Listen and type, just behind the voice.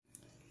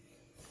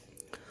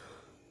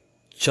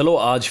चलो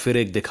आज फिर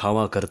एक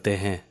दिखावा करते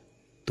हैं।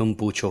 तुम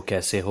पूछो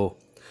कैसे हो,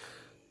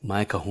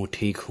 मैं कहूँ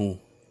ठीक हूँ।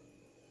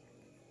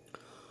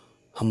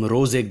 हम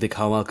रोज़ एक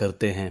दिखावा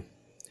करते हैं।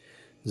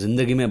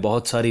 ज़िंदगी में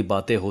बहुत सारी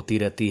बातें होती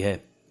रहती है,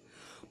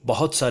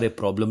 बहुत सारे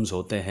प्रॉब्लम्स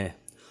होते हैं,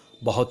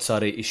 बहुत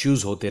सारे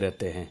इश्यूज़ होते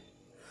रहते हैं।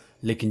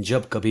 लेकिन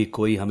जब कभी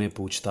कोई हमें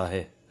पूछता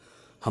है,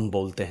 हम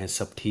बोलते हैं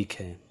सब ठीक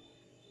है।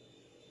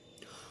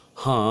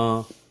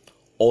 हाँ,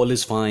 all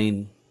is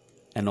fine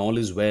and all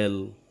is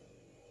well.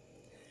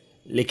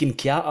 लेकिन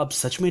क्या आप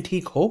सच में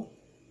ठीक हो?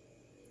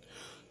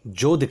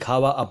 जो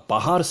दिखावा आप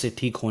बाहर से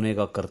ठीक होने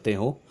का करते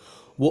हो,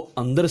 वो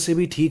अंदर से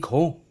भी ठीक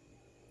हो?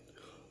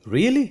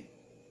 Really?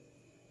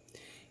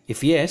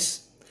 If yes,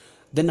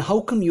 then how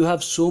come you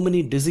have so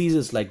many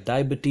diseases like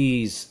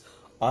diabetes,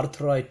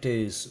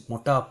 arthritis,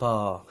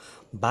 motapa,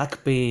 back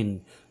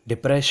pain,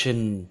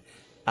 depression,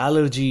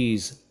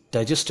 allergies,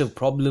 digestive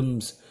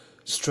problems,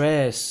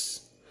 stress,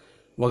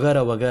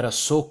 वगैरह वगैरह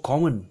so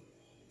common?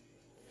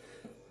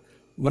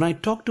 When I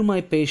talk to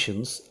my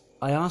patients,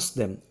 I ask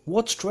them,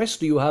 what stress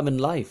do you have in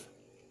life?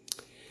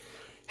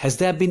 Has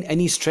there been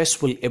any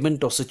stressful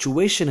event or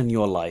situation in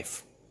your life?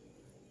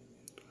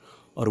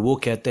 और वो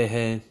कहते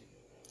हैं,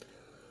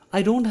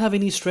 I don't have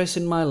any stress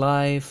in my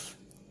life.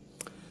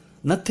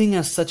 Nothing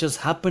as such has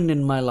happened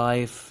in my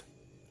life.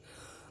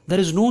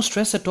 There is no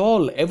stress at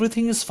all.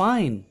 Everything is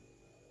fine.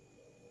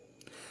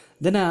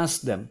 Then I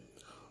ask them,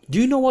 do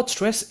you know what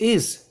stress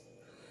is?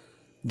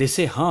 They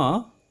say,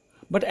 हाँ,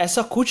 but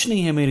ऐसा कुछ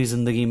नहीं है मेरी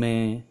जिंदगी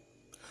में.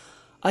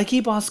 I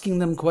keep asking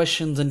them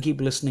questions and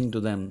keep listening to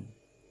them.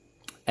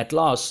 At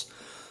last,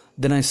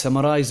 then I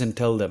summarize and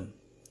tell them,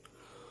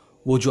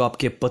 वो जो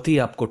आपके पति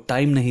आपको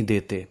टाइम नहीं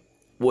देते,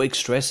 वो एक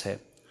स्ट्रेस है.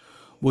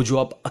 वो जो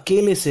आप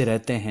अकेले से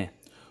रहते हैं,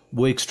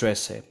 वो एक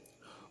स्ट्रेस है.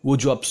 वो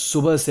जो आप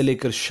सुबह से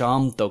लेकर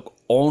शाम तक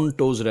ऑन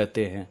टोज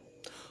रहते हैं,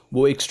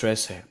 वो एक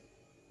स्ट्रेस है.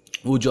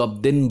 वो जो आप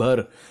दिन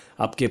भर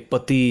आपके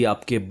पति,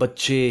 आपके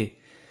बच्चे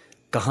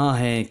कहाँ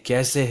हैं,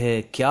 कैसे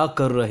हैं, क्या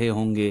कर रहे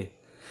होंगे,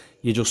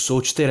 ये जो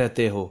सोचते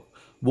रहते हो,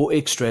 वो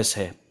एक स्ट्रेस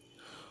है.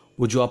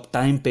 वो जो आप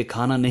टाइम पे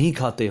खाना नहीं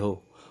खाते हो,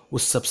 वो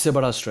सबसे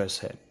बड़ा स्ट्रेस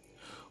है.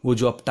 वो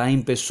जो आप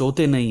टाइम पे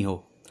सोते नहीं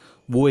हो,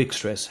 वो एक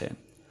स्ट्रेस है.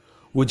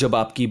 वो जब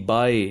आपकी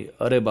बाई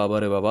अरे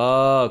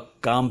बाबा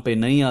काम पे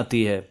नहीं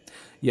आती है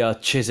या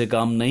अच्छे से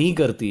काम नहीं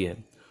करती है,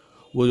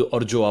 वो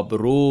और जो आप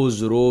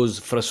रोज़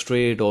रोज़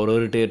फ्रस्ट्रेट और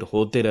इरिटेट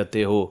होते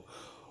रहते हो,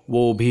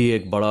 वो भी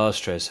एक बड़ा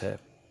स्ट्रेस है.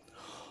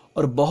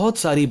 और बहुत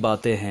सारी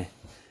बातें हैं,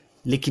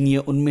 लेकिन ये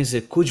उनमें से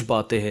कुछ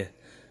बातें हैं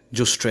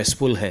जो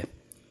स्ट्रेसफुल है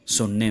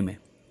सुनने में.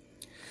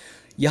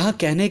 यहाँ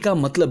कहने का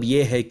मतलब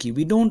ये है कि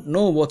we don't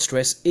know what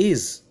stress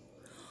is,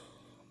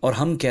 और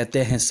हम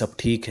कहते हैं सब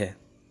ठीक है.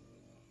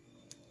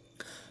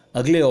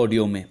 अगले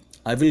ऑडियो में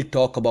I will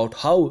talk about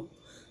how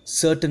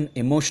certain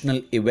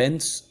emotional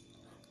events,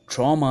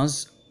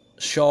 traumas,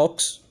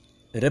 shocks,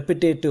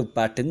 repetitive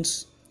patterns,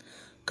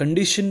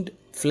 conditioned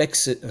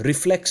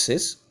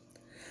reflexes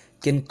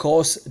can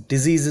cause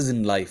diseases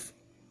in life.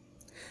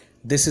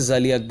 This is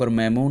Ali Akbar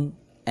Mamoon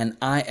and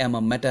I am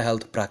a Meta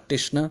Health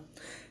practitioner.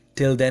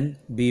 Till then,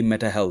 be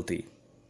meta healthy.